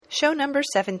show number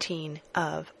 17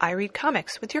 of I Read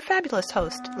Comics with your fabulous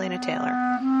host, Lena Taylor.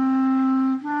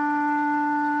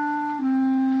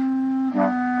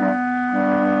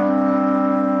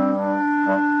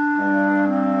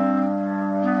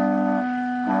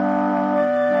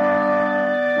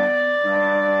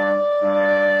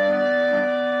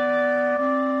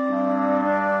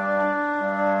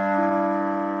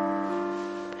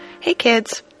 Hey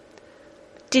kids,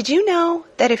 did you know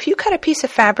that if you cut a piece of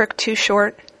fabric too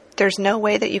short, there's no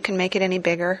way that you can make it any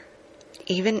bigger,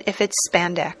 even if it's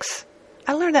spandex?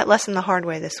 I learned that lesson the hard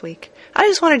way this week. I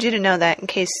just wanted you to know that in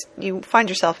case you find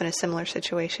yourself in a similar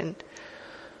situation.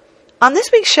 On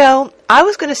this week's show, I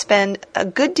was going to spend a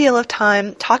good deal of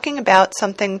time talking about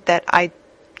something that I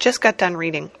just got done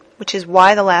reading, which is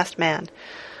Y the Last Man.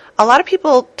 A lot of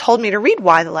people told me to read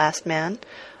Y the Last Man.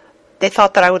 They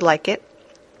thought that I would like it,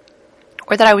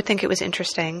 or that I would think it was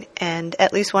interesting, and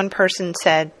at least one person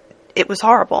said it was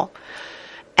horrible.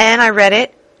 And I read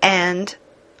it, and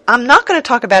I'm not going to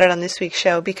talk about it on this week's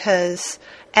show because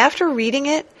after reading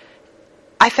it,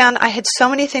 I found I had so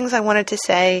many things I wanted to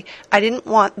say. I didn't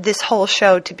want this whole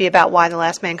show to be about Y the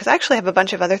Last Man because I actually have a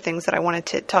bunch of other things that I wanted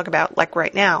to talk about, like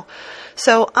right now.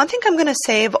 So I think I'm going to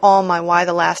save all my Y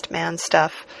the Last Man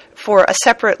stuff for a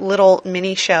separate little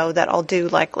mini show that I'll do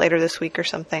like later this week or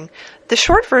something. The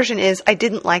short version is I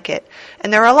didn't like it.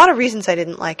 And there are a lot of reasons I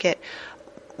didn't like it.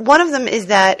 One of them is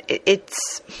that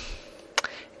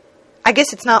I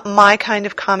guess it's not my kind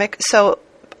of comic. So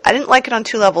I didn't like it on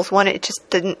two levels. One, it just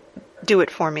didn't do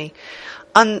it for me.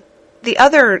 On the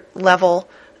other level,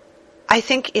 I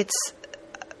think it's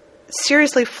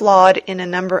seriously flawed in a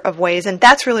number of ways, and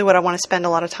that's really what I want to spend a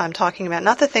lot of time talking about.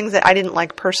 Not the things that I didn't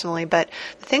like personally, but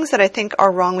the things that I think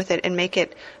are wrong with it and make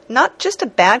it not just a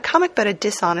bad comic, but a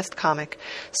dishonest comic.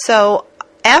 So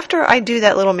after I do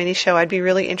that little mini show, I'd be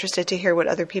really interested to hear what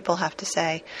other people have to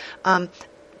say.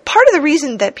 Part of the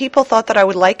reason that people thought that I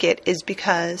would like it is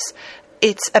because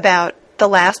it's about the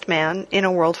last man in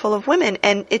a world full of women,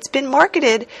 and it's been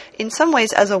marketed in some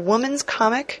ways as a woman's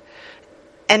comic.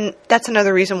 And that's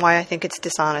another reason why I think it's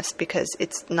dishonest, because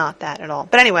it's not that at all.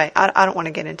 But anyway, I don't want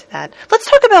to get into that. Let's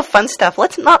talk about fun stuff.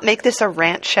 Let's not make this a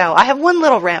rant show. I have one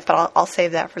little rant, but I'll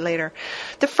save that for later.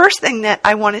 The first thing that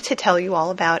I wanted to tell you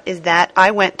all about is that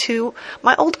I went to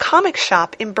my old comic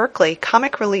shop in Berkeley,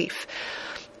 Comic Relief.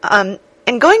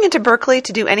 And going into Berkeley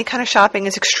to do any kind of shopping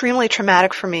is extremely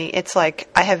traumatic for me. It's like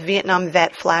I have Vietnam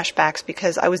vet flashbacks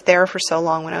because I was there for so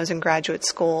long when I was in graduate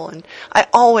school, and I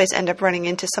always end up running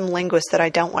into some linguist that I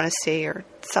don't want to see or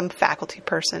some faculty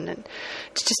person, and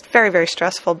it's just very, very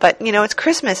stressful. But, you know, it's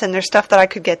Christmas, and there's stuff that I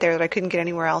could get there that I couldn't get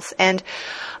anywhere else. And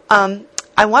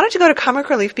I wanted to go to Comic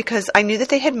Relief because I knew that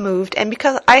they had moved, and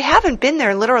because I haven't been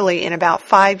there literally in about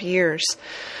 5 years.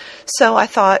 So I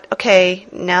thought, okay,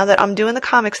 now that I'm doing the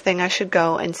comics thing, I should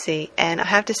go and see. And I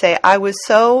have to say, I was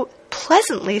so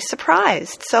pleasantly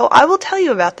surprised. So I will tell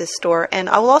you about this store, and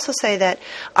I will also say that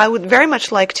I would very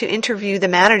much like to interview the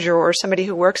manager or somebody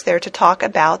who works there to talk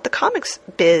about the comics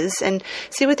biz and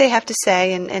see what they have to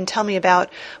say and tell me about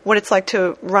what it's like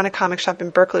to run a comic shop in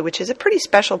Berkeley, which is a pretty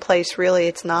special place, really.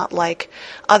 It's not like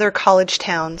other college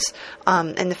towns,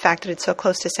 and the fact that it's so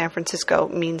close to San Francisco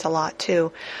means a lot,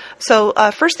 too. So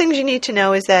first things you need to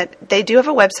know is that they do have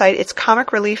a website. It's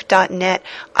comicrelief.net.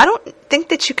 I don't think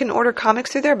that you can order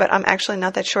comics through there, but I'm actually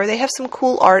not that sure. They have some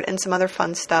cool art and some other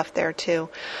fun stuff there, too.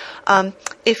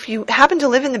 If you happen to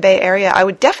live in the Bay Area, I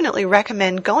would definitely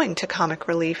recommend going to Comic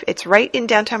Relief. It's right in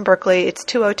downtown Berkeley. It's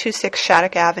 2026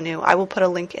 Shattuck Avenue. I will put a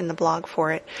link in the blog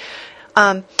for it.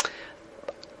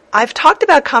 I've talked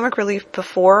about Comic Relief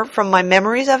before from my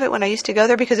memories of it when I used to go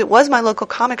there because it was my local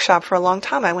comic shop for a long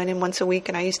time. I went in once a week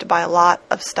and I used to buy a lot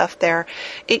of stuff there.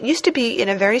 It used to be in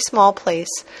a very small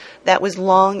place that was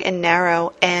long and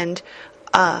narrow, and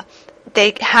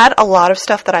they had a lot of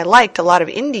stuff that I liked, a lot of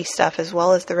indie stuff as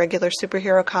well as the regular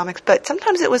superhero comics, but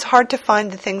sometimes it was hard to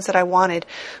find the things that I wanted.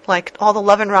 Like all the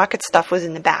Love and Rocket stuff was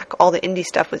in the back. All the indie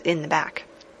stuff was in the back.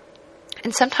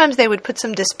 And sometimes they would put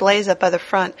some displays up by the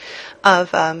front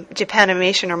of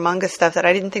Japanimation or manga stuff that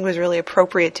I didn't think was really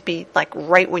appropriate to be like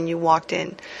right when you walked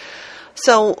in.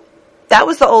 So that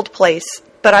was the old place,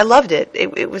 but I loved it.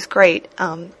 It was great.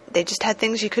 They just had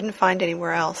things you couldn't find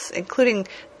anywhere else, including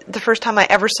the first time I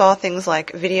ever saw things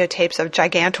like videotapes of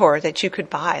Gigantor that you could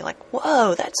buy. Like,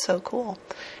 whoa, that's so cool.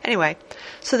 Anyway,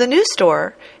 so the new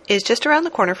store is just around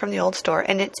the corner from the old store,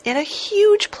 and it's in a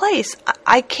huge place.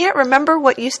 I can't remember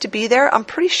what used to be there. I'm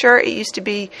pretty sure it used to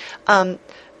be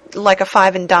like a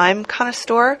five and dime kind of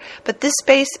store, but this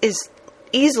space is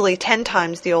easily 10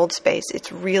 times the old space.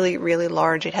 It's really, really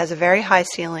large. It has a very high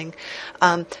ceiling.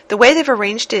 The way they've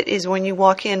arranged it is when you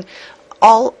walk in,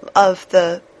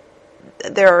 there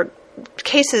are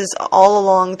cases all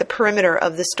along the perimeter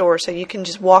of the store, so you can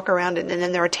just walk around it, and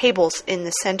then there are tables in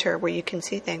the center where you can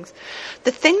see things.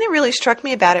 The thing that really struck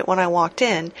me about it when I walked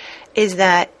in is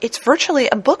that it's virtually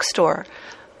a bookstore.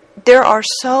 There are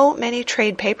so many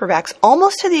trade paperbacks,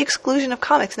 almost to the exclusion of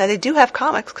comics. Now, they do have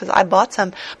comics because I bought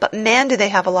some, but man, do they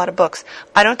have a lot of books.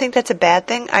 I don't think that's a bad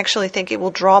thing. I actually think it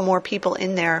will draw more people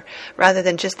in there rather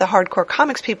than just the hardcore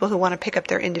comics people who want to pick up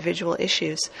their individual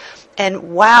issues.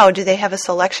 And wow, do they have a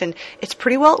selection. It's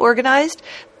pretty well organized.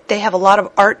 They have a lot of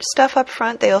art stuff up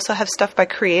front. They also have stuff by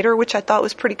creator, which I thought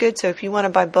was pretty good. So if you want to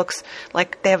buy books,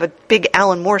 like they have a big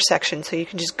Alan Moore section, so you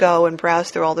can just go and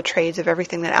browse through all the trades of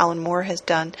everything that Alan Moore has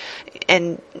done.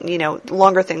 And,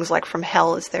 longer things like From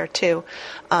Hell is there too.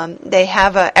 They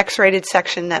have a X-rated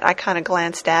section that I kind of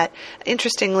glanced at.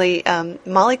 Interestingly,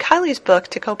 Molly Kiley's book,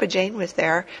 Tacopa Jane, was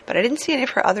there, but I didn't see any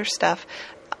of her other stuff.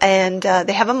 And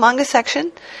they have a manga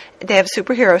section, they have a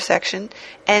superhero section,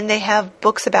 and they have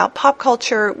books about pop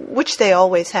culture, which they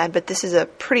always had, but this is a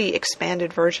pretty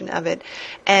expanded version of it.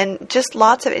 And just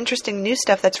lots of interesting new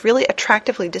stuff that's really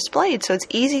attractively displayed, so it's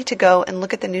easy to go and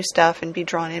look at the new stuff and be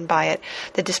drawn in by it.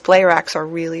 The display racks are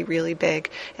really, really big,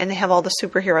 and they have all the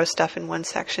superhero stuff in one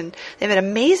section. They have an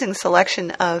amazing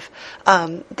selection of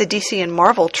the DC and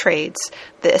Marvel trades,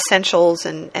 the essentials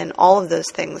and all of those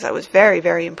things. I was very,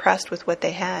 very impressed with what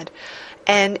they had.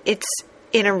 And it's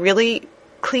in a really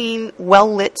clean,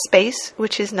 well-lit space,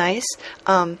 which is nice.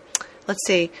 Let's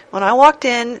see. When I walked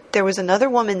in, there was another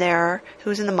woman there who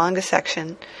was in the manga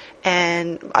section,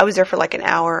 and I was there for like an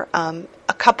hour.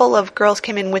 A couple of girls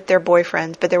came in with their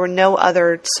boyfriends, but there were no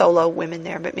other solo women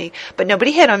there but me. But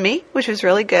nobody hit on me, which was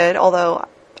really good, although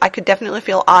I could definitely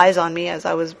feel eyes on me as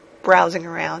I was browsing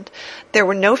around. There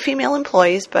were no female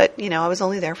employees, but, I was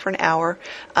only there for an hour.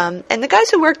 And the guys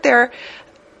who worked there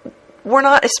were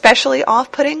not especially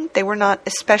off-putting. They were not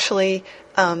especially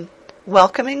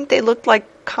welcoming. They looked like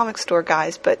comic store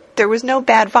guys, but there was no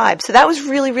bad vibe. So that was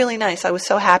really, really nice. I was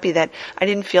so happy that I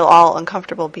didn't feel all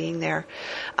uncomfortable being there.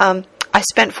 I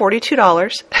spent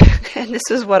 $42, and this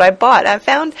is what I bought. I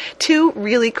found two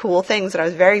really cool things that I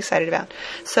was very excited about.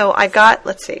 So I got,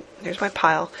 let's see, here's my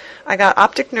pile. I got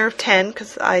Optic Nerve 10,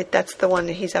 because that's the one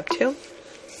that he's up to.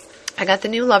 I got the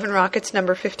new Love and Rockets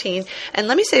number 15. And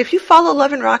let me say, if you follow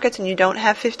Love and Rockets and you don't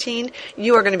have 15,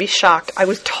 you are going to be shocked. I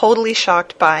was totally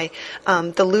shocked by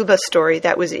the Luba story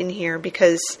that was in here,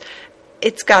 because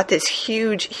it's got this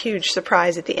huge, huge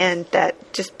surprise at the end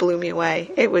that just blew me away.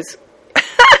 It was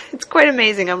it's quite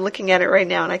amazing. I'm looking at it right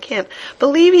now, and I can't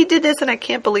believe he did this, and I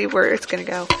can't believe where it's going to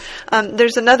go.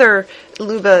 There's another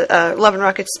Luba, Love and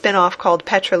Rockets spin-off called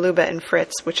Petra, Luba, and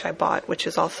Fritz, which I bought, which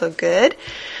is also good.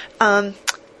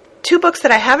 Two books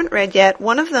that I haven't read yet.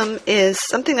 One of them is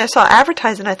something I saw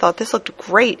advertised, and I thought this looked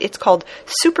great. It's called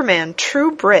Superman, True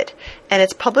Brit, and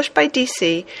it's published by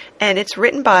DC, and it's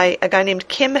written by a guy named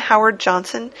Kim Howard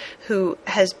Johnson, who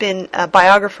has been a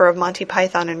biographer of Monty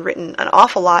Python and written an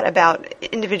awful lot about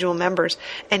individual members.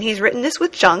 And he's written this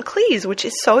with John Cleese, which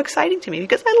is so exciting to me,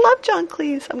 because I love John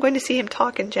Cleese. I'm going to see him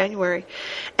talk in January.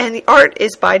 And the art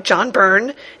is by John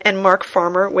Byrne and Mark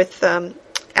Farmer with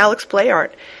Alex Blay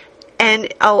art.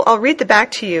 And I'll read the back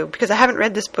to you, because I haven't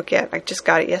read this book yet. I just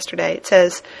got it yesterday. It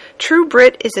says, True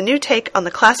Brit is a new take on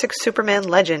the classic Superman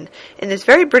legend. In this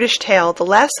very British tale, the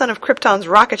last son of Krypton's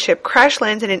rocket ship crash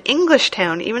lands in an English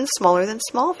town even smaller than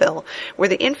Smallville, where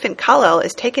the infant Kal-El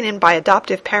is taken in by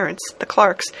adoptive parents, the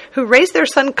Clarks, who raise their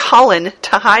son Colin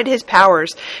to hide his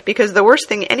powers, because the worst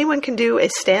thing anyone can do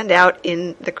is stand out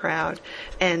in the crowd.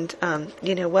 And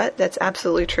you know what? That's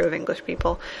absolutely true of English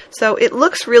people. So it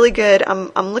looks really good.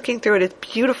 I'm looking through it.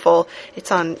 It's beautiful.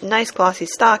 It's on nice glossy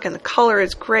stock, and the color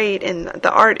is great, and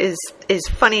the art is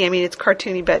funny. I mean, it's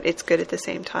cartoony, but it's good at the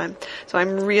same time. So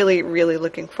I'm really, really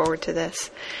looking forward to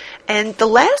this. And the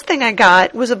last thing I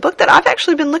got was a book that I've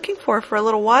actually been looking for a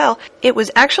little while. It was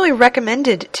actually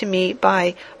recommended to me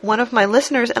by one of my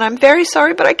listeners, and I'm very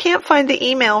sorry, but I can't find the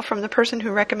email from the person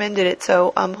who recommended it.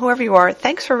 So whoever you are,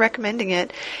 thanks for recommending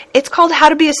it. It's called How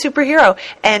to Be a Superhero.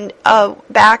 And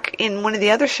back in one of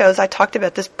the other shows, I talked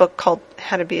about this book called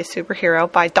How to Be a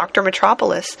Superhero by Dr.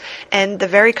 Metropolis. And the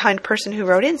very kind person who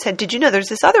wrote in said, did you know there's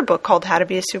this other book called How to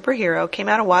Be a Superhero? It came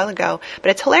out a while ago,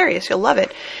 but it's hilarious. You'll love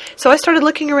it. So I started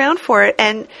looking around for it,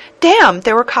 and damn,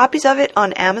 there were copies of it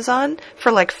on Amazon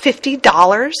for like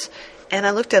 $50. And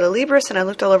I looked at Alibris, and I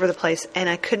looked all over the place, and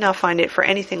I could not find it for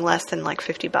anything less than like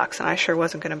 $50, and I sure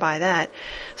wasn't going to buy that.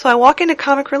 So I walk into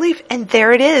Comic Relief, and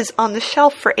there it is on the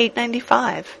shelf for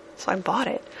 $8.95. So I bought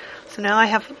it. So now I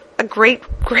have a great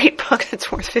book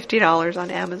that's worth $50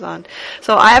 on Amazon.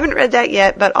 So I haven't read that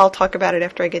yet, but I'll talk about it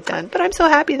after I get done. But I'm so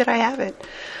happy that I have it.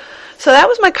 So that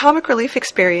was my comic relief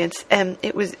experience, and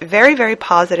it was very, very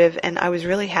positive, and I was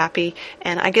really happy,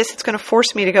 and I guess it's going to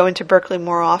force me to go into Berkeley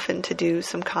more often to do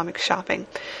some comic shopping.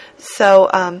 So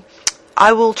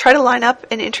I will try to line up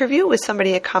an interview with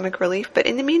somebody at Comic Relief, but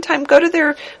in the meantime, go to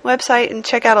their website and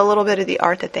check out a little bit of the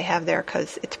art that they have there,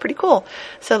 because it's pretty cool.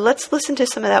 So let's listen to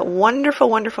some of that wonderful,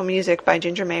 wonderful music by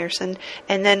Ginger Mayerson,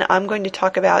 and then I'm going to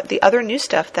talk about the other new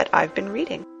stuff that I've been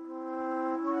reading.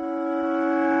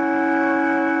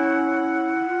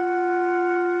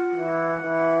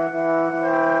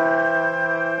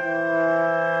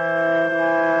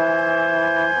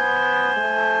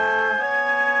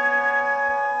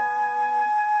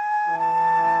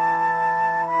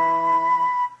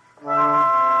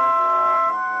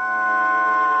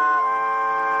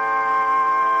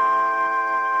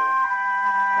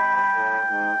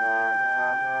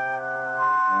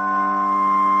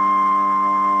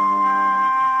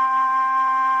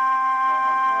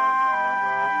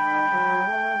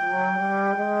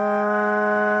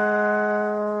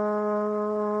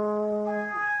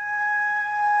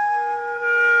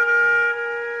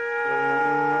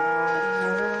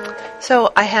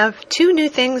 So I have two new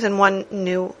things and one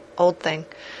new old thing.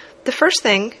 The first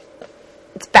thing,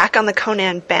 it's back on the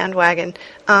Conan bandwagon.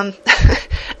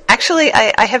 Actually,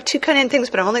 I have two Conan things,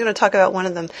 but I'm only going to talk about one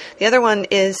of them. The other one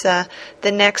is the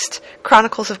next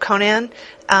Chronicles of Conan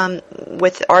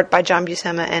with art by John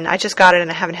Buscema, and I just got it and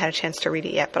I haven't had a chance to read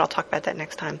it yet, but I'll talk about that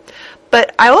next time.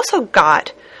 But I also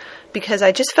got, because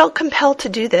I just felt compelled to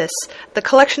do this, the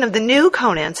collection of the new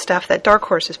Conan stuff that Dark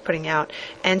Horse is putting out.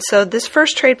 And so this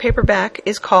first trade paperback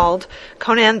is called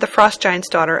Conan the Frost Giant's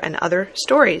Daughter and Other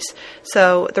Stories.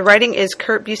 So the writing is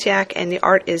Kurt Busiek and the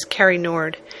art is Carrie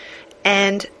Nord.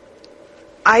 And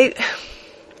I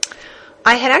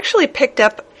had actually picked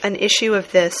up an issue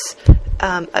of this,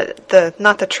 not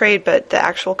the trade, but the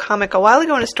actual comic a while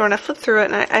ago in a store, and I flipped through it,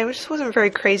 and I just wasn't very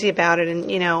crazy about it. And,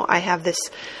 I have this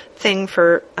thing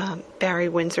for Barry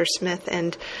Windsor Smith,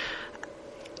 and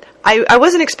I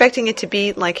wasn't expecting it to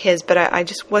be like his, but I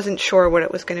just wasn't sure what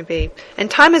it was going to be. And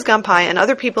time has gone by, and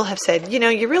other people have said,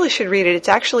 you really should read it. It's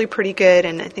actually pretty good,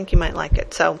 and I think you might like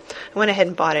it. So I went ahead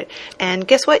and bought it. And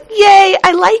guess what? Yay!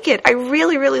 I like it. I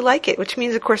really, really like it, which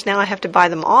means, of course, now I have to buy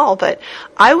them all. But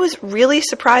I was really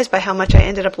surprised by how much I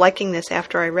ended up liking this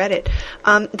after I read it.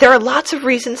 There are lots of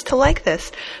reasons to like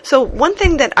this. So one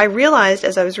thing that I realized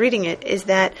as I was reading it is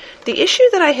that the issue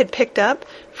that I had picked up,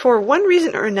 for one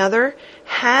reason or another,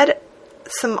 had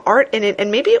some art in it,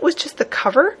 and maybe it was just the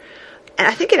cover, and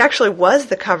I think it actually was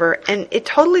the cover, and it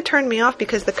totally turned me off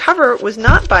because the cover was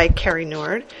not by Carrie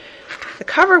Nord. The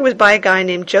cover was by a guy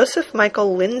named Joseph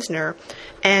Michael Linsner,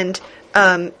 and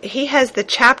he has the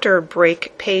chapter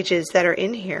break pages that are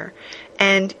in here,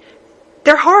 and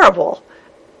they're horrible.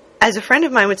 As a friend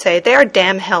of mine would say, they are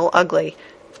damn hell ugly.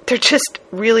 They're just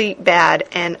really bad,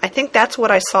 and I think that's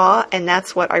what I saw, and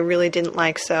that's what I really didn't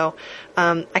like. So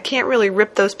I can't really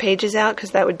rip those pages out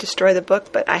because that would destroy the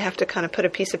book, but I have to kind of put a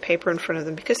piece of paper in front of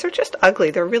them because they're just ugly.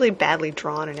 They're really badly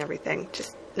drawn and everything.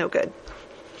 Just no good.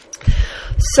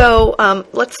 So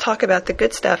let's talk about the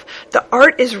good stuff. The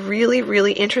art is really,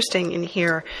 really interesting in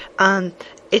here.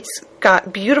 It's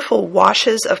got beautiful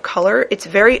washes of color. It's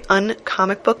very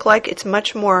un-comic book-like. It's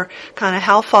much more kind of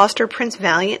Hal Foster, Prince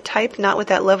Valiant type, not with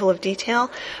that level of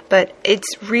detail, but it's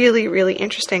really, really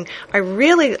interesting. I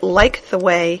really like the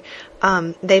way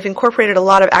they've incorporated a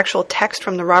lot of actual text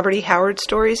from the Robert E. Howard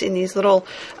stories in these little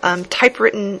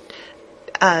typewritten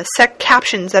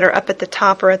captions that are up at the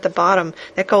top or at the bottom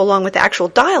that go along with the actual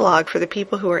dialogue for the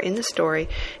people who are in the story.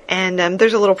 And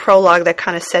there's a little prologue that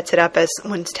kind of sets it up as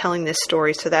someone's telling this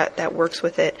story, so that works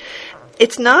with it.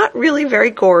 It's not really very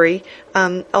gory,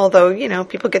 although,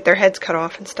 people get their heads cut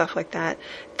off and stuff like that.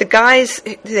 The guys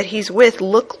that he's with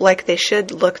look like they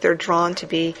should look. They're drawn to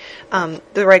be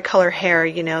the right color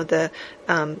hair, the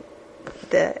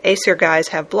Aesir guys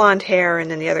have blonde hair, and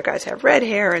then the other guys have red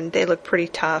hair, and they look pretty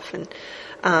tough.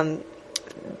 And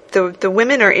the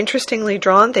women are interestingly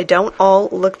drawn. They don't all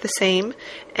look the same,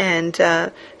 and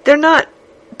they're not.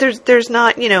 There's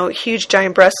not, huge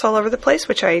giant breasts all over the place,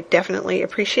 which I definitely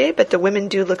appreciate, but the women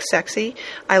do look sexy.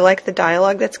 I like the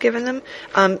dialogue that's given them.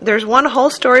 There's one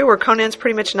whole story where Conan's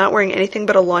pretty much not wearing anything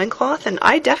but a loincloth, and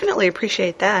I definitely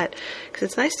appreciate that, because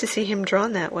it's nice to see him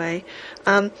drawn that way.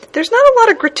 There's not a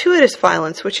lot of gratuitous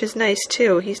violence, which is nice,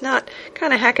 too. He's not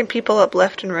kind of hacking people up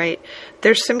left and right.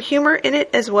 There's some humor in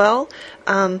it as well.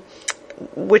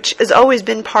 which has always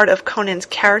been part of Conan's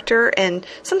character, and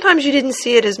sometimes you didn't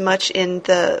see it as much in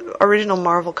the original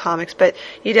Marvel comics, but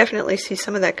you definitely see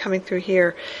some of that coming through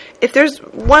here. If there's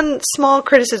one small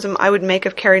criticism I would make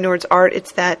of Cary Nord's art,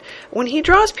 it's that when he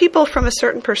draws people from a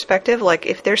certain perspective, like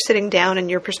if they're sitting down and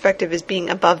your perspective is being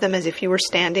above them as if you were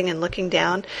standing and looking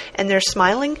down, and they're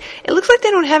smiling, it looks like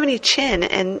they don't have any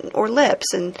chin or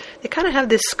lips, and they kind of have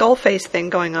this skull face thing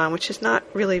going on, which is not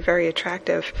really very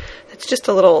attractive. It's just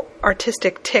a little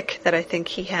artistic tick that I think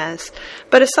he has.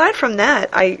 But aside from that,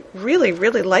 I really,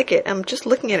 really like it. I'm just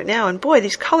looking at it now, and boy,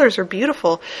 these colors are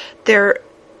beautiful. They're,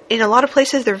 in a lot of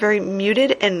places, they're very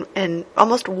muted and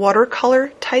almost watercolor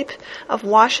type of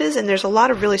washes, and there's a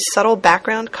lot of really subtle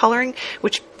background coloring,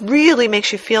 which really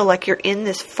makes you feel like you're in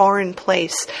this foreign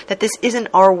place, that this isn't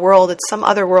our world, it's some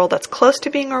other world that's close to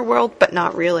being our world, but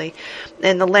not really.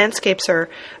 And the landscapes are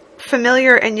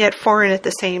familiar and yet foreign at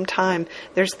the same time.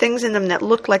 There's things in them that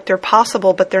look like they're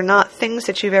possible, but they're not things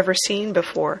that you've ever seen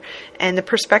before. And the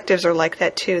perspectives are like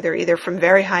that too. They're either from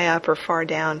very high up or far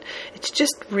down. It's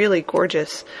just really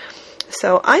gorgeous.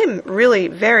 So I am really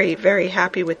very, very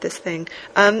happy with this thing.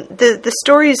 The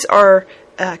stories are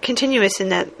continuous in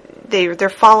that they're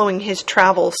following his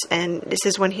travels, and this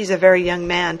is when he's a very young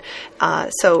man.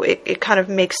 So it kind of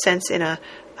makes sense in a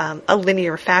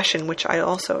linear fashion, which I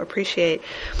also appreciate.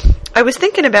 I was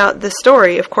thinking about the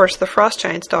story, of course, The Frost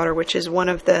Giant's Daughter, which is one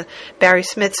of the Barry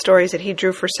Smith stories that he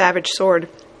drew for Savage Sword,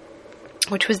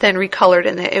 which was then recolored,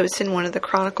 and it was in one of the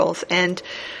Chronicles. And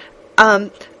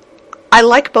I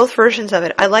like both versions of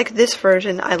it. I like this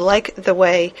version. I like the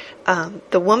way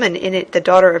the woman in it, the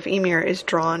daughter of Ymir, is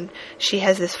drawn. She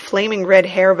has this flaming red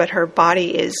hair, but her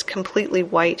body is completely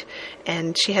white,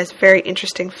 and she has very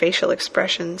interesting facial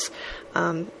expressions.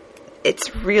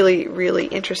 It's really, really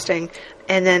interesting.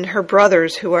 And then her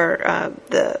brothers, who are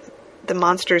the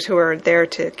monsters who are there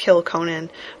to kill Conan,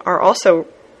 are also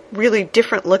really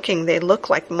different looking. They look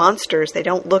like monsters. They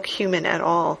don't look human at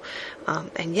all.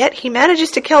 And yet he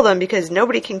manages to kill them because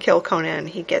nobody can kill Conan.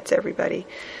 He gets everybody.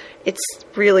 It's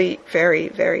really very,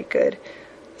 very good.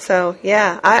 So,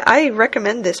 yeah, I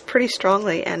recommend this pretty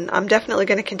strongly, and I'm definitely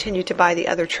going to continue to buy the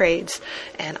other trades,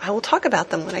 and I will talk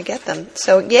about them when I get them.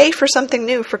 So, yay for something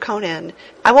new for Conan.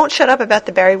 I won't shut up about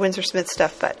the Barry Windsor Smith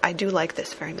stuff, but I do like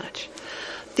this very much.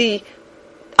 The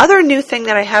other new thing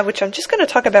that I have, which I'm just going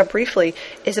to talk about briefly,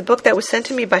 is a book that was sent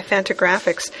to me by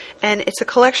Fantagraphics, and it's a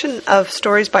collection of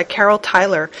stories by Carol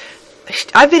Tyler.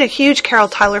 I've been a huge Carol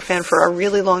Tyler fan for a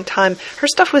really long time. Her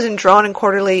stuff was in Drawn and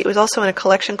Quarterly. It was also in a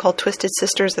collection called Twisted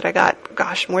Sisters that I got,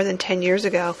 more than 10 years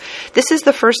ago. This is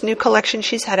the first new collection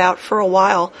she's had out for a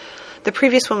while. The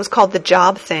previous one was called The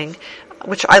Job Thing,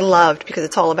 which I loved because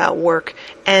it's all about work.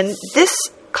 And this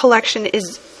collection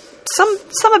is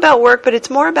some about work, but it's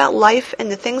more about life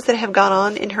and the things that have gone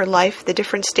on in her life, the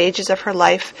different stages of her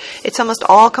life. It's almost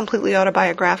all completely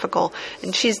autobiographical,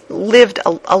 and she's lived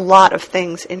a lot of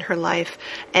things in her life.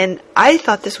 And I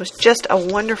thought this was just a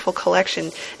wonderful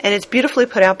collection, and it's beautifully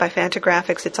put out by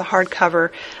Fantagraphics. It's a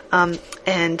hardcover,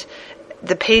 and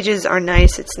the pages are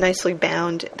nice. It's nicely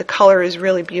bound. The color is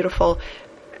really beautiful.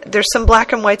 There's some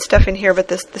black and white stuff in here, but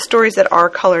the stories that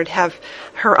are colored have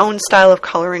her own style of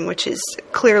coloring, which is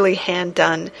clearly hand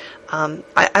done.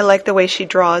 I like the way she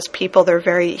draws people. They're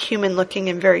very human looking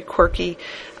and very quirky,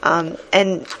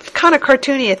 and kind of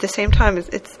cartoony at the same time.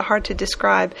 It's hard to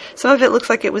describe. Some of it looks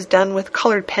like it was done with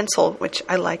colored pencil, which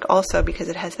I like also because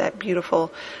it has that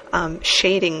beautiful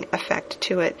shading effect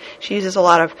to it. She uses a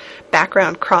lot of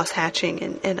background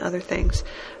cross-hatching and other things.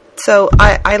 So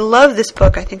I love this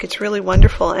book. I think it's really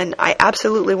wonderful, and I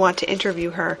absolutely want to interview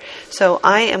her. So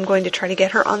I am going to try to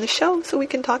get her on the show so we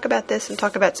can talk about this and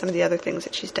talk about some of the other things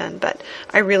that she's done. But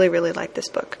I really, really like this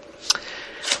book.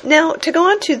 Now, to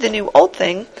go on to the new old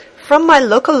thing, from my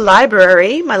local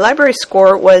library, my library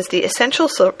score was the Essential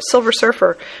Silver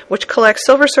Surfer, which collects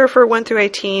Silver Surfer 1 through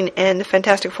 18 and the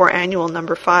Fantastic Four Annual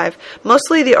number 5.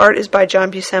 Mostly the art is by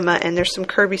John Buscema, and there's some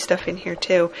Kirby stuff in here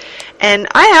too. And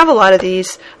I have a lot of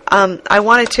these. I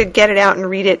wanted to get it out and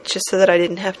read it just so that I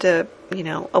didn't have to,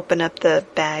 open up the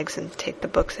bags and take the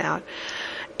books out.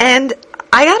 And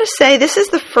I gotta say, this is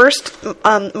the first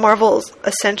Marvel's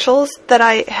Essentials that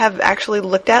I have actually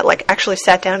looked at, actually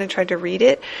sat down and tried to read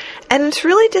it, and it's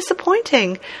really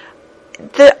disappointing.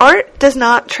 The art does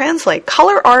not translate.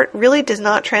 Color art really does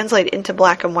not translate into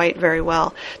black and white very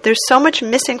well. There's so much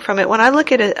missing from it. When I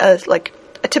look at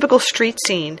a typical street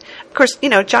scene, of course,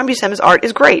 John Buscema's art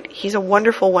is great. He's a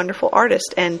wonderful, wonderful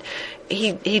artist, and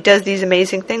he does these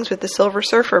amazing things with the Silver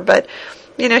Surfer, but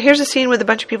here's a scene with a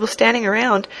bunch of people standing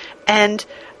around, and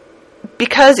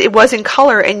because it was in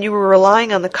color and you were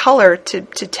relying on the color to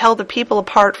tell the people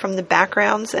apart from the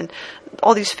backgrounds and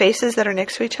all these faces that are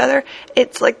next to each other,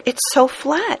 it's so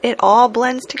flat. It all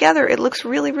blends together. It looks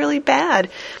really, really bad.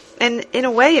 And in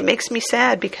a way, it makes me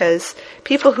sad because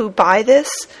people who buy this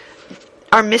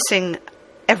are missing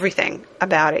everything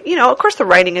about it. Of course the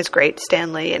writing is great,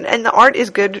 Stan Lee, and the art is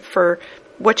good for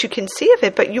what you can see of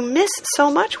it, but you miss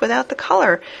so much without the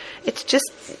color. It's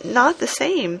just not the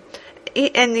same.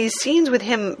 And these scenes with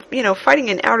him, fighting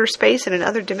in outer space and in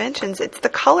other dimensions, it's the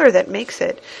color that makes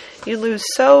it. You lose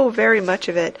so very much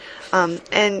of it.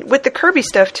 And with the Kirby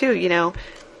stuff too,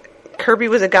 Kirby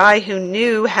was a guy who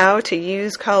knew how to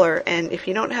use color, and if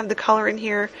you don't have the color in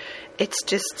here, it's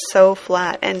just so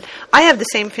flat. And I have the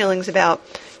same feelings about,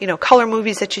 color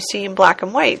movies that you see in black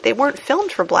and white. They weren't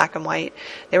filmed for black and white.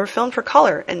 They were filmed for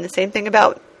color. And the same thing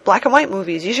about black and white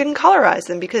movies. You shouldn't colorize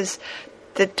them because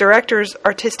the director's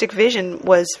artistic vision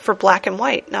was for black and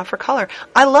white, not for color.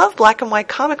 I love black and white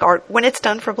comic art when it's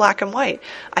done for black and white.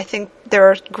 I think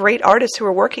there are great artists who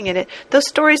are working in it. Those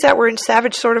stories that were in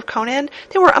Savage Sword of Conan,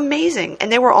 they were amazing, and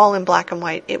they were all in black and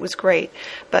white. It was great.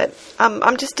 But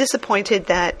I'm just disappointed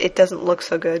that it doesn't look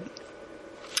so good.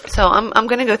 So I'm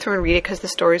going to go through and read it because the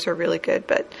stories are really good,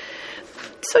 but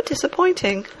so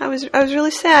disappointing. I was really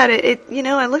sad.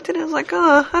 I looked at it, I was like,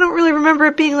 oh, I don't really remember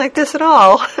it being like this at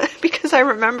all because I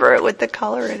remember it with the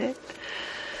color in it.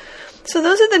 So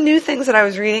those are the new things that I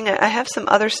was reading. I have some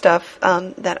other stuff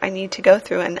that I need to go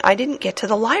through, and I didn't get to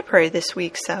the library this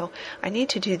week, so I need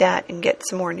to do that and get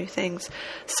some more new things.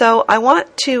 So I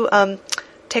want to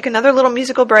take another little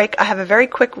musical break. I have a very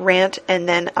quick rant, and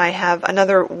then I have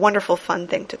another wonderful fun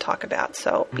thing to talk about.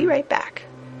 So be right back.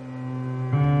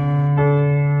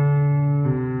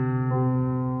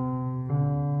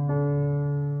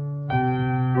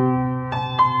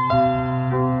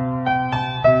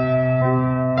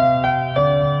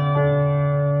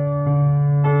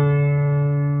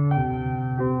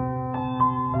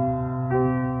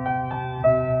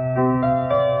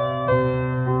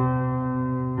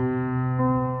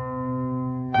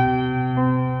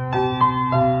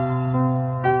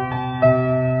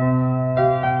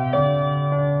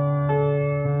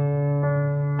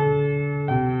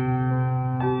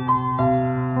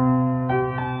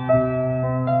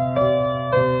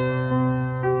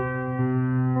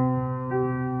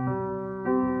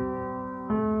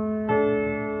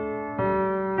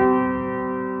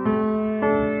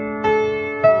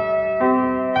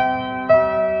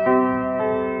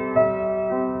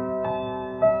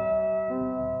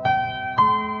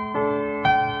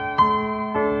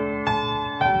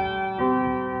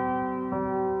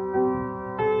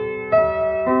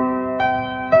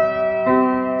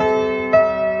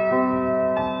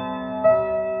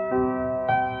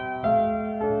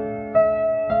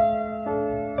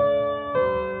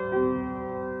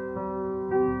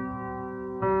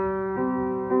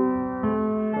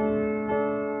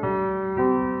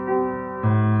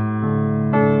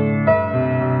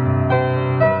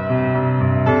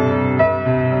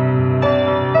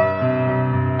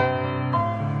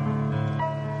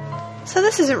 So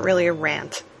this isn't really a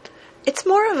rant. It's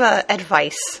more of a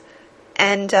advice.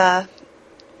 And the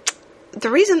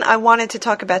reason I wanted to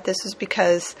talk about this is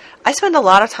because I spend a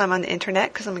lot of time on the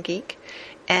internet because I'm a geek.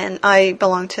 And I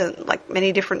belong to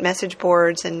many different message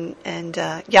boards and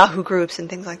Yahoo groups and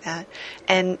things like that.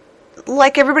 And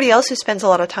like everybody else who spends a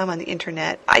lot of time on the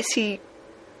internet, I see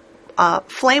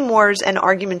flame wars and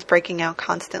arguments breaking out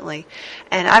constantly.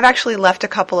 And I've actually left a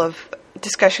couple of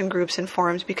discussion groups and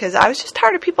forums because I was just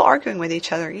tired of people arguing with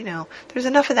each other. There's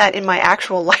enough of that in my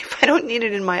actual life. I don't need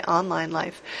it in my online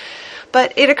life.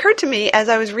 But it occurred to me as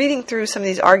I was reading through some of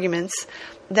these arguments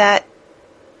that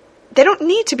they don't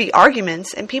need to be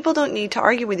arguments, and people don't need to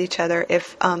argue with each other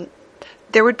if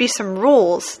there would be some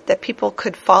rules that people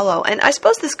could follow. And I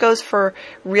suppose this goes for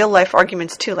real life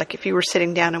arguments too, like if you were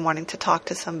sitting down and wanting to talk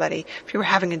to somebody, if you were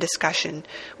having a discussion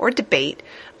or a debate.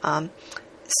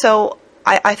 So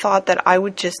I thought that I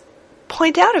would just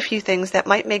point out a few things that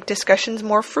might make discussions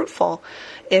more fruitful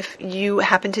if you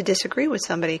happen to disagree with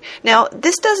somebody. Now,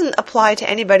 this doesn't apply to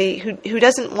anybody who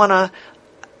doesn't want to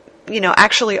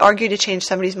actually argue to change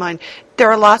somebody's mind. There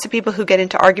are lots of people who get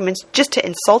into arguments just to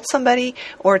insult somebody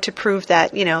or to prove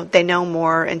that, they know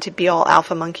more and to be all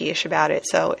alpha monkey-ish about it.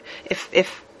 So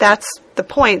if that's the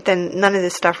point, then none of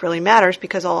this stuff really matters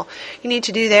because all you need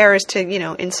to do there is to,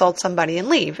 insult somebody and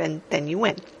leave, and then you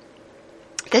win.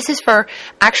 This is for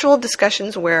actual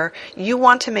discussions where you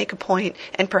want to make a point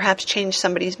and perhaps change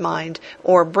somebody's mind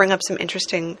or bring up some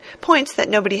interesting points that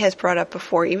nobody has brought up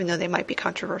before, even though they might be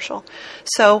controversial.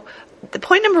 So the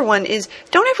point number one is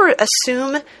don't ever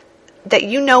assume that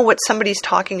you know what somebody's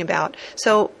talking about.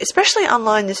 So especially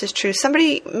online, this is true.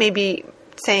 Somebody may be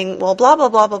saying, well, blah, blah,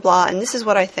 blah, blah, blah, and this is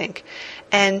what I think.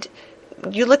 And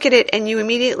you look at it and you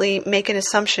immediately make an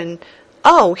assumption,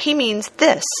 oh, he means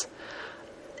this.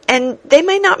 And they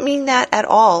may not mean that at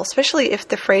all, especially if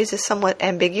the phrase is somewhat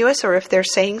ambiguous or if they're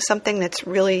saying something that's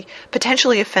really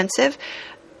potentially offensive.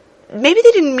 Maybe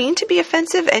they didn't mean to be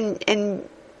offensive, and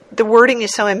the wording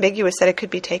is so ambiguous that it could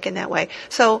be taken that way.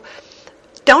 So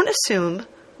don't assume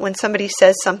when somebody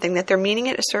says something that they're meaning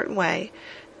it a certain way.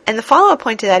 And the follow-up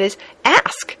point to that is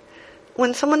ask.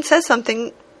 When someone says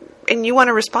something and you want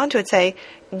to respond to it, say,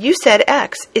 you said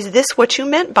X. Is this what you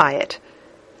meant by it?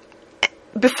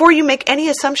 Before you make any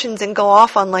assumptions and go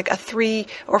off on like a 3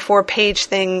 or 4 page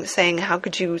thing saying, how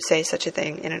could you say such a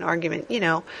thing in an argument?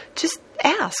 Just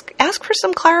ask. Ask for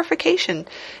some clarification.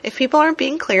 If people aren't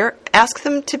being clear, ask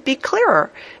them to be clearer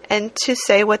and to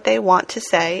say what they want to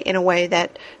say in a way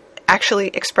that actually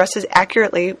expresses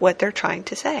accurately what they're trying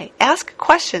to say. Ask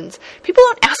questions. People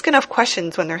don't ask enough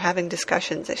questions when they're having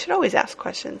discussions. They should always ask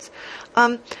questions.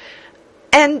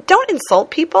 And don't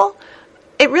insult people.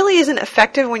 It really isn't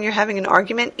effective when you're having an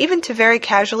argument, even to very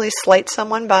casually slight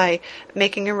someone by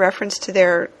making a reference to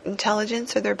their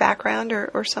intelligence or their background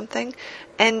or something.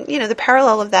 And, the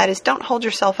parallel of that is don't hold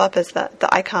yourself up as the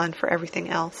icon for everything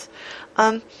else.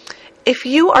 If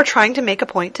you are trying to make a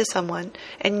point to someone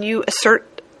and you assert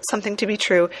something to be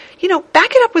true,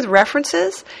 back it up with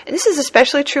references. And this is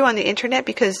especially true on the internet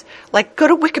because, go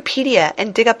to Wikipedia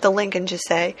and dig up the link and just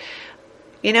say,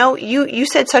 you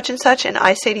said such and such, and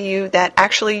I say to you that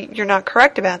actually you're not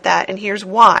correct about that, and here's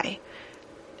why.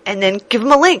 And then give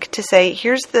them a link to say,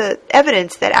 here's the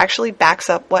evidence that actually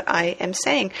backs up what I am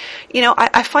saying.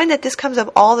 I find that this comes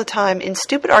up all the time in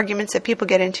stupid arguments that people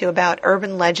get into about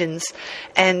urban legends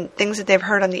and things that they've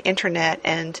heard on the internet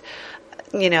and,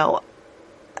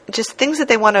 just things that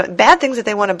bad things that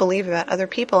they want to believe about other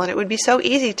people. And it would be so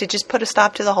easy to just put a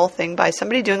stop to the whole thing by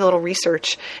somebody doing a little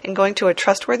research and going to a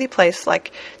trustworthy place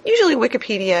like usually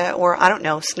Wikipedia or,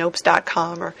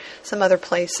 Snopes.com or some other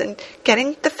place and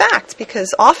getting the facts,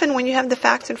 because often when you have the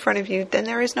facts in front of you, then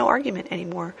there is no argument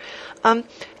anymore. And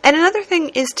another thing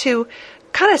is to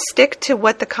kind of stick to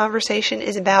what the conversation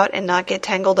is about and not get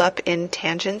tangled up in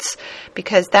tangents,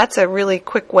 because that's a really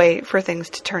quick way for things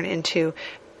to turn into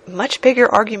much bigger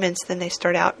arguments than they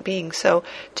start out being. So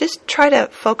just try to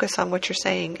focus on what you're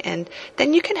saying, and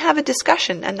then you can have a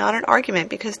discussion and not an argument,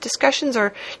 because discussions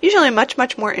are usually much,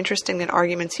 much more interesting than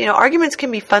arguments. Arguments can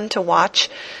be fun to watch,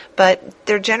 but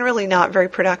they're generally not very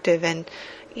productive, and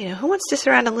who wants to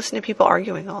sit around and listen to people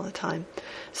arguing all the time?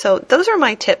 So those are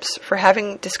my tips for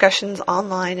having discussions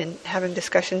online and having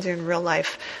discussions in real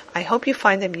life. I hope you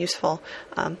find them useful.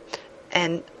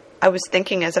 And I was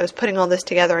thinking as I was putting all this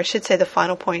together, I should say the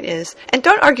final point is, and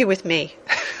don't argue with me.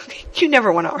 You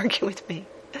never want to argue with me.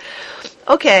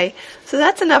 Okay, so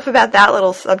that's enough about that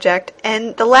little subject.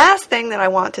 And the last thing that I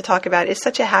want to talk about is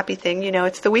such a happy thing.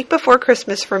 It's the week before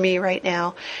Christmas for me right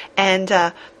now. And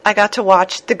I got to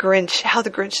watch The Grinch, How the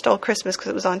Grinch Stole Christmas, because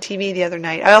it was on TV the other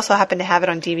night. I also happened to have it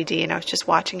on DVD, and I was just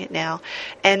watching it now.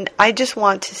 And I just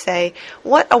want to say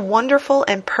what a wonderful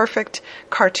and perfect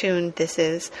cartoon this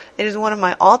is. It is one of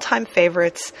my all-time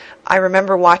favorites. I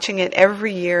remember watching it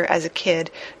every year as a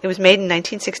kid. It was made in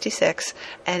 1966,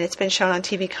 and it's been shown on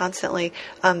TV constantly.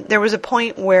 There was a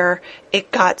point where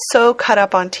it got so cut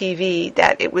up on TV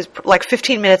that it was like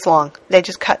 15 minutes long. They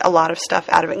just cut a lot of stuff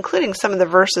out of it, including some of the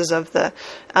verses of the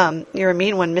You're a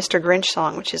Mean One, Mr. Grinch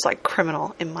song, which is like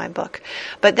criminal in my book.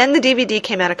 But then the DVD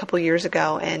came out a couple years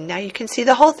ago, and now you can see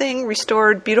the whole thing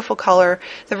restored, beautiful color.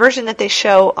 The version that they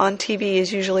show on TV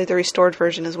is usually the restored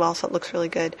version as well, so it looks really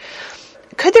good.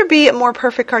 Could there be a more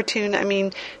perfect cartoon? I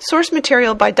mean, source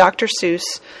material by Dr. Seuss.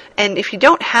 And if you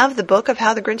don't have the book of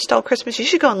How the Grinch Stole Christmas, you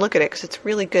should go and look at it because it's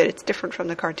really good. It's different from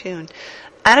the cartoon.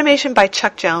 Animation by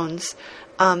Chuck Jones.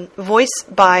 Voice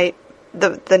by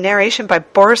the narration by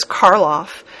Boris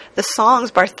Karloff. The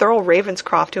songs by Thurl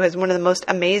Ravenscroft, who has one of the most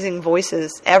amazing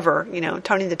voices ever,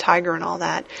 Tony the Tiger and all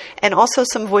that. And also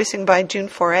some voicing by June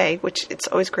Foray, which it's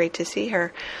always great to see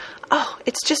her. Oh,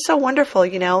 it's just so wonderful,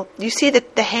 You see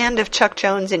the hand of Chuck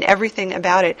Jones in everything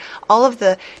about it. All of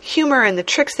the humor and the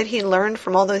tricks that he learned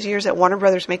from all those years at Warner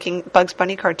Brothers making Bugs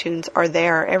Bunny cartoons are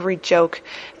there. Every joke,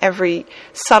 every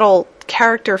subtle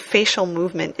character facial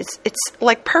movement. It's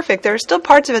like perfect. There are still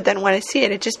parts of it that when I see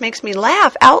it, it just makes me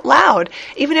laugh out loud,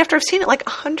 even after I've seen it like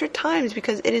 100 times,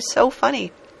 because it is so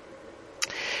funny.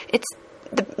 It's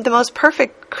the most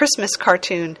perfect Christmas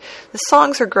cartoon. The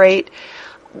songs are great.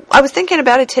 I was thinking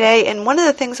about it today, and one of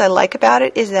the things I like about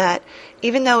it is that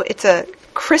even though it's a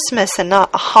Christmas and not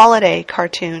a holiday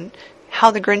cartoon, How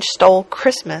the Grinch Stole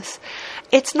Christmas,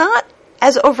 it's not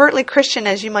as overtly Christian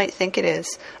as you might think it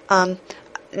is.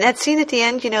 That scene at the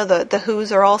end, the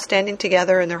Who's are all standing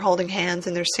together and they're holding hands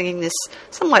and they're singing this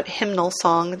somewhat hymnal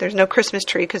song. There's no Christmas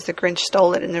tree because the Grinch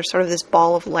stole it, and there's sort of this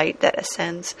ball of light that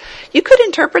ascends. You could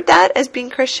interpret that as being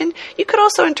Christian. You could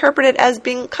also interpret it as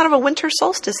being kind of a winter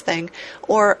solstice thing,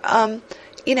 or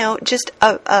just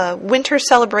a winter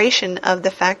celebration of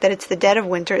the fact that it's the dead of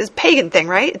winter. It's a pagan thing,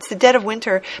 right? It's the dead of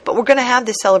winter, but we're going to have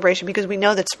this celebration because we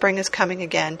know that spring is coming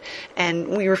again, and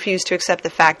we refuse to accept the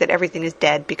fact that everything is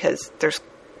dead because there's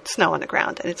snow on the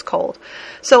ground and it's cold.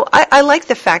 So I like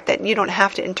the fact that you don't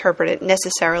have to interpret it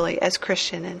necessarily as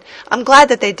Christian, and I'm glad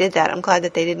that they did that. I'm glad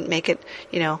that they didn't make it,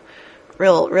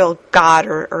 real God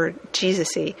or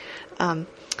Jesus-y.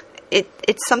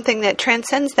 It's something that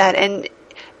transcends that, and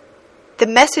the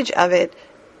message of it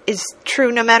is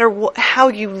true no matter how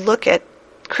you look at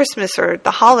Christmas or the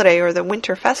holiday or the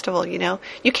winter festival. You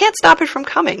can't stop it from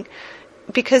coming.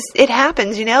 Because it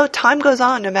happens, time goes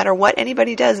on no matter what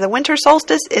anybody does. The winter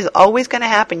solstice is always going to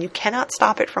happen. You cannot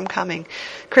stop it from coming.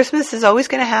 Christmas is always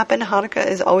going to happen. Hanukkah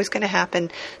is always going to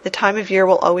happen. The time of year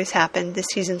will always happen. The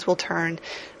seasons will turn.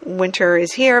 Winter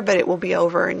is here, but it will be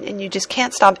over. And you just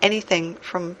can't stop anything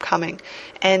from coming.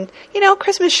 And,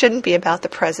 Christmas shouldn't be about the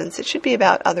presents. It should be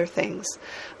about other things.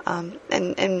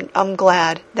 And I'm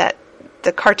glad that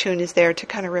the cartoon is there to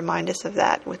kind of remind us of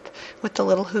that with the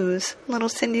little Who's, little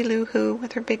Cindy Lou Who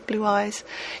with her big blue eyes.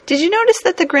 Did you notice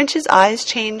that the Grinch's eyes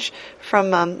change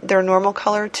from their normal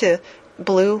color to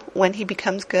blue when he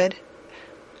becomes good?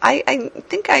 I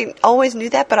think I always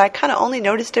knew that, but I kind of only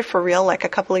noticed it for real like a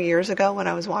couple of years ago when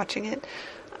I was watching it.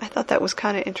 I thought that was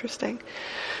kind of interesting.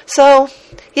 So,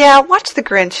 yeah, watch The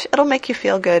Grinch. It'll make you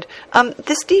feel good.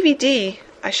 This DVD,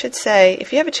 I should say,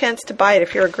 if you have a chance to buy it,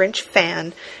 if you're a Grinch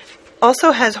fan,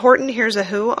 also has Horton Hears a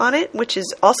Who on it, which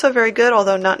is also very good,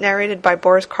 although not narrated by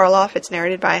Boris Karloff. It's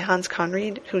narrated by Hans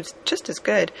Conried, who's just as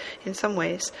good in some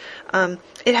ways.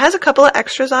 It has a couple of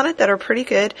extras on it that are pretty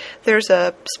good. There's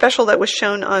a special that was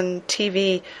shown on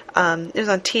TV. It was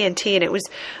on TNT, and it was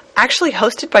actually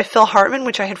hosted by Phil Hartman,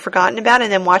 which I had forgotten about,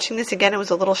 and then watching this again, it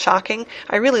was a little shocking.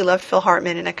 I really loved Phil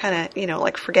Hartman, and I kind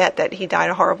of, forget that he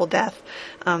died a horrible death.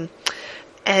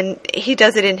 And he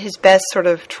does it in his best sort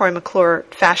of Troy McClure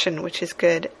fashion, which is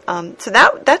good. So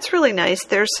that's really nice.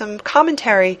 There's some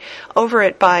commentary over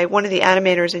it by one of the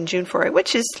animators in June for it,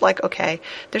 which is okay.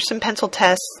 There's some pencil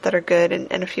tests that are good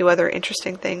and a few other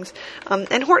interesting things.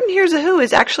 And Horton Hears a Who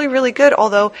is actually really good,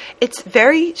 although it's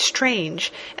very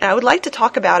strange. And I would like to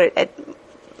talk about it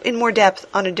in more depth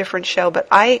on a different show, but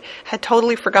I had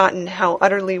totally forgotten how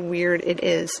utterly weird it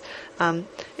is.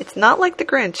 It's not like The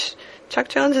Grinch. Chuck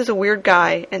Jones is a weird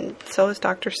guy, and so is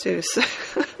Dr. Seuss.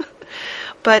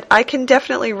 But I can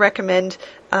definitely recommend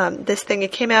this thing.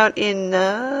 It came out in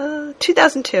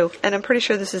 2002, and I'm pretty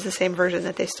sure this is the same version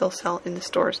that they still sell in the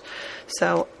stores.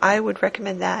 So I would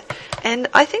recommend that. And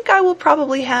I think I will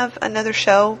probably have another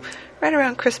show right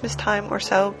around Christmas time or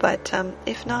so, but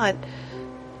if not,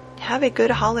 have a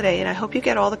good holiday, and I hope you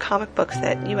get all the comic books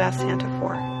that you asked Santa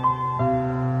for.